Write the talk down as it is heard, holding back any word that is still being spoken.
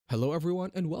Hello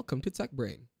everyone and welcome to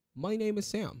TechBrain. My name is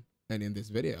Sam, and in this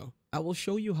video, I will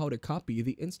show you how to copy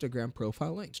the Instagram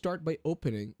profile link. Start by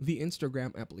opening the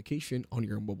Instagram application on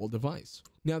your mobile device.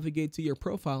 Navigate to your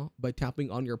profile by tapping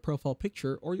on your profile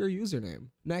picture or your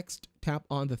username. Next, tap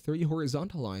on the three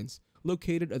horizontal lines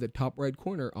located at the top right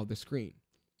corner of the screen.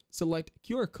 Select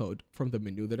QR code from the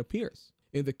menu that appears.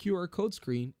 In the QR code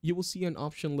screen, you will see an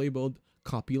option labeled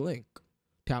Copy Link.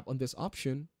 Tap on this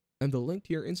option, and the link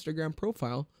to your Instagram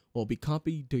profile will be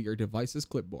copied to your device's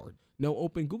clipboard. Now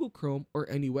open Google Chrome or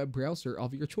any web browser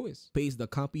of your choice. Paste the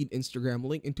copied Instagram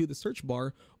link into the search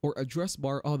bar or address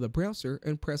bar of the browser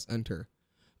and press enter.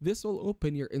 This will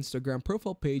open your Instagram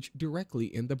profile page directly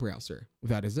in the browser.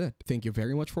 That is it. Thank you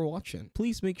very much for watching.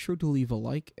 Please make sure to leave a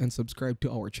like and subscribe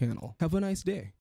to our channel. Have a nice day.